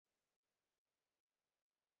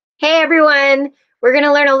Hey everyone, we're going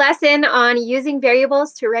to learn a lesson on using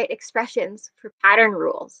variables to write expressions for pattern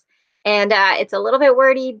rules. And it's a little bit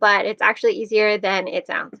wordy, but it's actually easier than it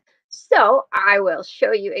sounds. So I will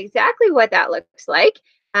show you exactly what that looks like.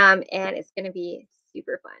 And it's going to be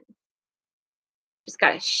super fun. Just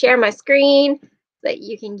got to share my screen so that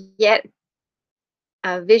you can get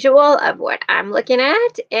a visual of what I'm looking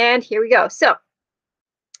at. And here we go. So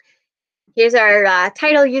here's our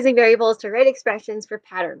title, Using Variables to Write Expressions for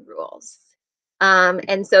Pattern Rules.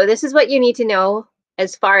 And so this is what you need to know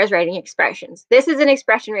as far as writing expressions. This is an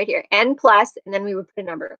expression right here, n plus, and then we would put a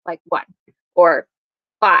number like 1 or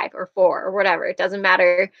 5 or 4 or whatever. It doesn't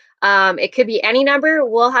matter. It could be any number.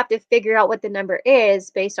 We'll have to figure out what the number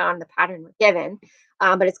is based on the pattern we're given.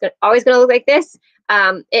 But it's always going to look like this.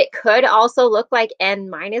 It could also look like n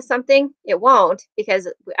minus something. It won't, because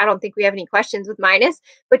I don't think we have any questions with minus.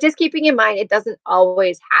 But just keeping in mind, it doesn't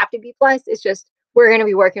always have to be plus. It's just we're going to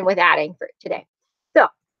be working with adding for today. So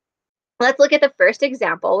let's look at the first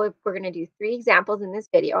example. We're going to do 3 examples in this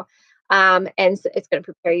video. And so it's going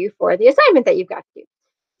to prepare you for the assignment that you've got to do.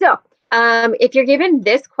 So if you're given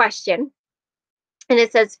this question, and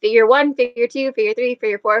it says figure 1, figure 2, figure 3,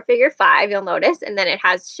 figure 4, figure 5, you'll notice, and then it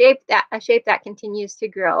has a shape that continues to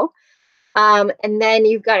grow. And then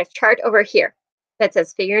you've got a chart over here that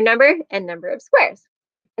says figure number and number of squares.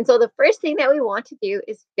 And so the first thing that we want to do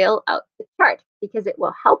is fill out the chart, because it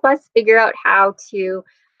will help us figure out how to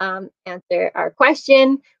answer our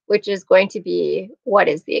question, which is going to be, what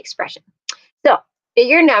is the expression? So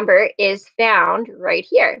figure number is found right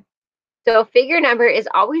here. So figure number is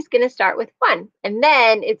always going to start with 1, and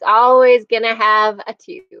then it's always going to have a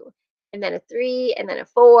 2, and then a 3, and then a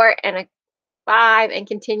 4, and a 5, and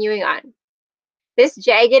continuing on. This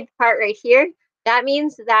jagged part right here, that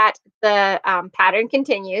means that the pattern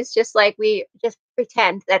continues, just like we just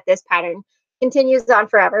pretend that this pattern continues on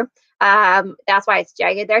forever. That's why it's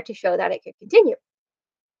jagged there, to show that it could continue.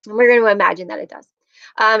 And we're going to imagine that it does.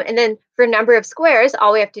 And then for number of squares,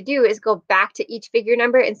 all we have to do is go back to each figure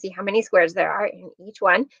number and see how many squares there are in each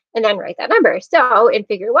one, and then write that number. So in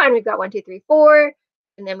figure 1, we've got 1, 2, 3, 4,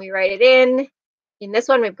 and then we write it in. In this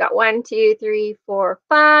one, we've got 1, 2, 3, 4,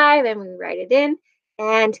 5, and we write it in.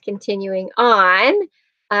 And continuing on,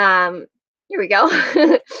 here we go.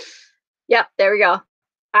 Yep, there we go.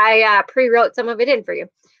 I pre-wrote some of it in for you.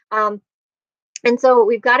 And so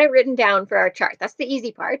we've got it written down for our chart. That's the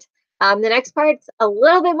easy part. The next part's a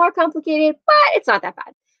little bit more complicated, but it's not that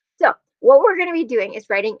bad. So what we're going to be doing is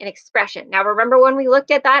writing an expression. Now, remember when we looked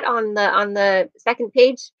at that on the second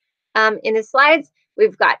page in the slides,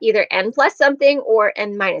 we've got either n plus something or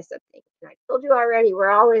n minus something. And I told you already, we're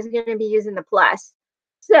always going to be using the plus.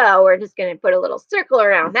 So we're just going to put a little circle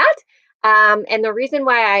around that. And the reason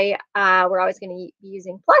why we're always going to be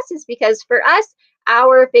using plus is because for us,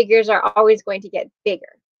 our figures are always going to get bigger.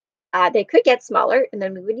 They could get smaller, and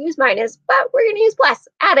then we would use minus, but we're going to use plus,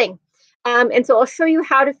 adding. And so I'll show you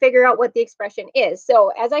how to figure out what the expression is.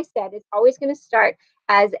 So as I said, it's always going to start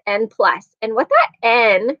as n plus. And what that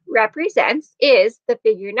n represents is the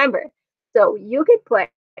figure number. So you could put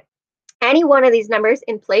any one of these numbers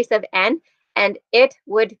in place of n, and it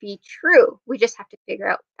would be true. We just have to figure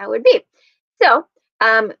out what that would be. So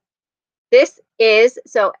this is,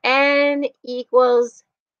 so n equals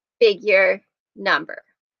figure number.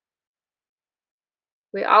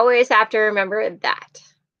 We always have to remember that.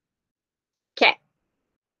 Okay.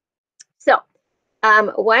 So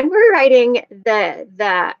when we're writing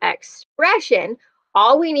the expression,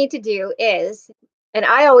 all we need to do is, and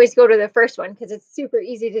I always go to the first one because it's super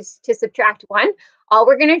easy to subtract 1. All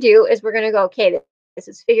we're going to do is we're going to go, okay, this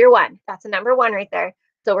is figure 1. That's a number 1 right there.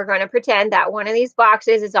 So we're going to pretend that one of these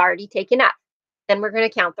boxes is already taken up. Then we're going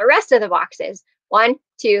to count the rest of the boxes. 1,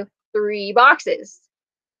 2, 3 boxes.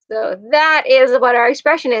 So that is what our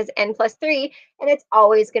expression is, n plus 3, and it's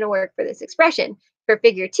always going to work for this expression. For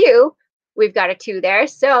figure 2, we've got a 2 there,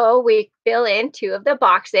 so we fill in 2 of the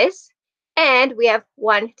boxes, and we have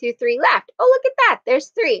 1, 2, 3 left. Oh, look at that, there's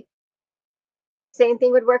 3. Same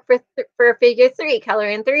thing would work for figure 3. Color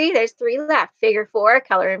in 3, there's 3 left. Figure 4,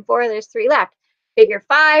 color in 4, there's 3 left. Figure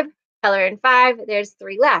 5, color in 5, there's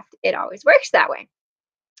 3 left. It always works that way.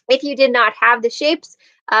 If you did not have the shapes,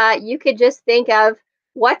 you could just think of,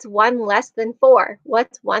 what's 1 less than 4?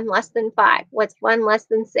 What's 1 less than 5? What's 1 less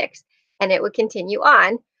than 6? And it would continue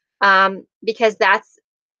on, because that's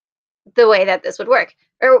the way that this would work.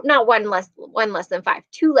 Or not 1 less than 5,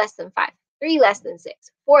 2 less than 5, 3 less than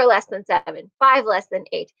 6, 4 less than 7, 5 less than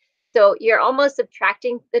 8. So you're almost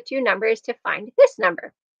subtracting the 2 numbers to find this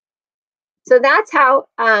number. So that's how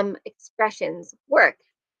expressions work.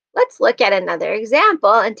 Let's look at another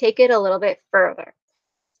example and take it a little bit further.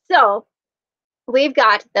 So we've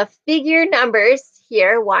got the figure numbers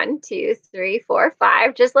here, 1, 2, 3, 4,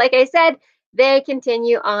 5. Just like I said, they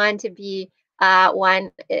continue on to be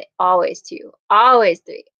 1, always 2, always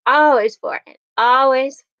 3, always 4, and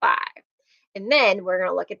always 5. And then we're going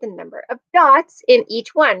to look at the number of dots in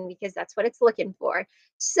each one because that's what it's looking for.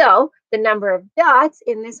 So the number of dots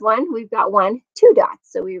in this one, we've got 1, 2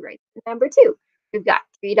 dots. So we write the number 2. We've got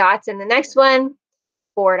 3 dots in the next one,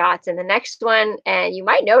 4 dots in the next one. And you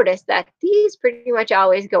might notice that these pretty much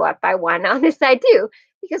always go up by 1 on this side too,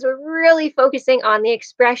 because we're really focusing on the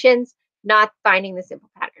expressions, not finding the simple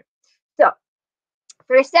pattern. So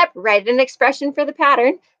first step, write an expression for the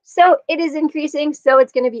pattern. So it is increasing, so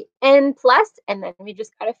it's going to be n plus, and then we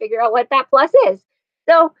just got to figure out what that plus is.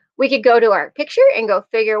 So we could go to our picture and go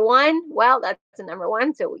figure 1. Well, that's the number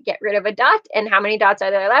 1, so we get rid of a dot. And how many dots are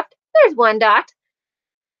there left? There's 1 dot.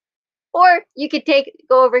 Or you could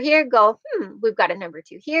go over here, go, we've got a number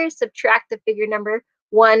 2 here, subtract the figure number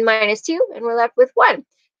 1 minus 2, and we're left with 1.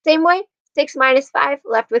 Same way, 6 minus 5,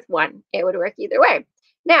 left with 1. It would work either way.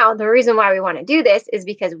 Now, the reason why we want to do this is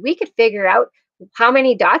because we could figure out how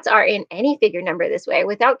many dots are in any figure number this way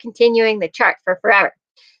without continuing the chart for forever.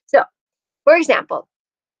 So, for example,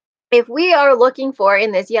 if we are looking for,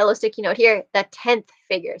 in this yellow sticky note here, the 10th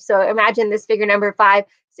figure. So imagine this figure number 5,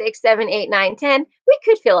 6, 7, 8, 9, 10. We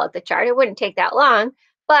could fill out the chart. It wouldn't take that long,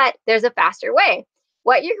 but there's a faster way.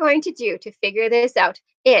 What you're going to do to figure this out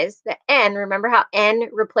is the n. Remember how n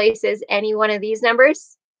replaces any one of these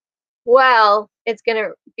numbers? Well, it's going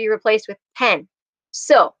to be replaced with 10.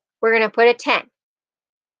 So we're going to put a 10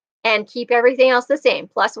 and keep everything else the same,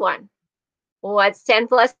 plus 1. What's 10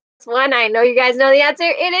 plus 1? I know you guys know the answer.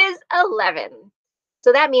 It is 11.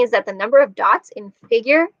 So that means that the number of dots in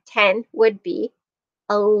figure 10 would be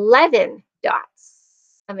 11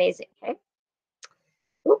 dots. Amazing, okay?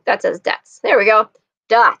 Oop, that says dots. There we go,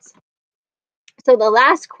 dots. So the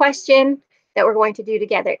last question that we're going to do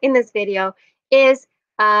together in this video is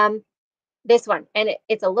this one. And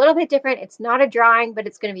it's a little bit different. It's not a drawing, but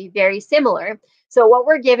it's going to be very similar. So what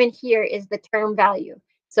we're given here is the term value.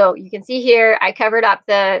 So you can see here, I covered up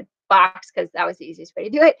the box because that was the easiest way to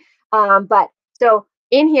do it. But so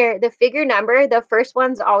in here, the figure number, the first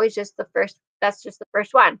one's always just the first, that's just the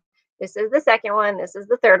first one. This is the second one. This is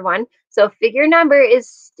the third one. So figure number is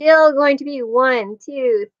still going to be 1,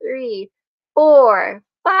 2, 3, 4,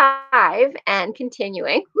 5, and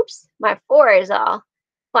continuing. Oops, my 4 is all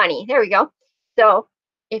funny. There we go. So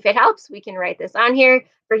if it helps, we can write this on here.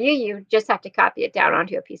 For you, you just have to copy it down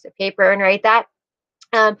onto a piece of paper and write that.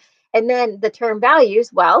 And then the term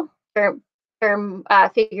values, well,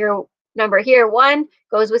 figure number here, 1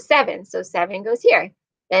 goes with 7. So 7 goes here.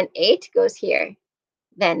 Then 8 goes here.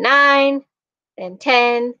 Then 9, then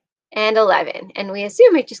 10, and 11. And we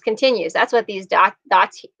assume it just continues. That's what these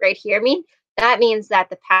dots right here mean. That means that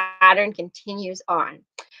the pattern continues on.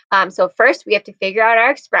 So first, we have to figure out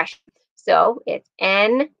our expression. So it's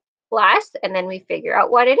n plus, and then we figure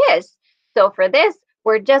out what it is. So for this,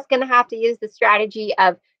 we're just going to have to use the strategy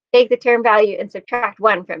of take the term value and subtract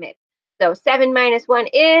 1 from it. So 7 minus 1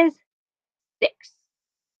 is 6.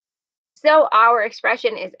 So our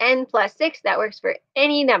expression is n plus 6. That works for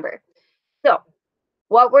any number. So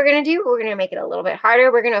what we're going to do, we're going to make it a little bit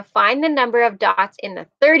harder. We're going to find the number of dots in the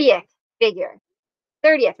 30th figure.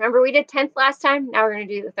 30th. Remember, we did 10th last time? Now we're going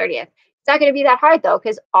to do the 30th. It's not going to be that hard, though,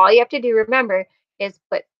 because all you have to do, remember, is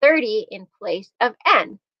put 30 in place of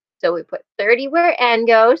n. So we put 30 where n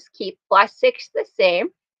goes, keep plus 6 the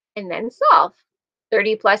same, and then solve.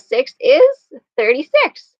 30 plus 6 is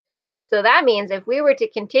 36. So that means if we were to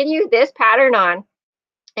continue this pattern on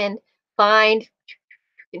and find,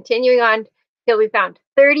 continuing on till we found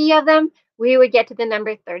 30 of them, we would get to the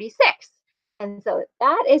number 36. And so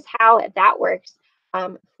that is how that works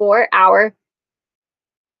for our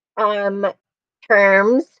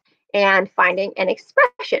terms and finding an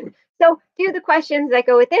expression. So do the questions that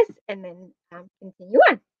go with this and then continue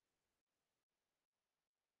on.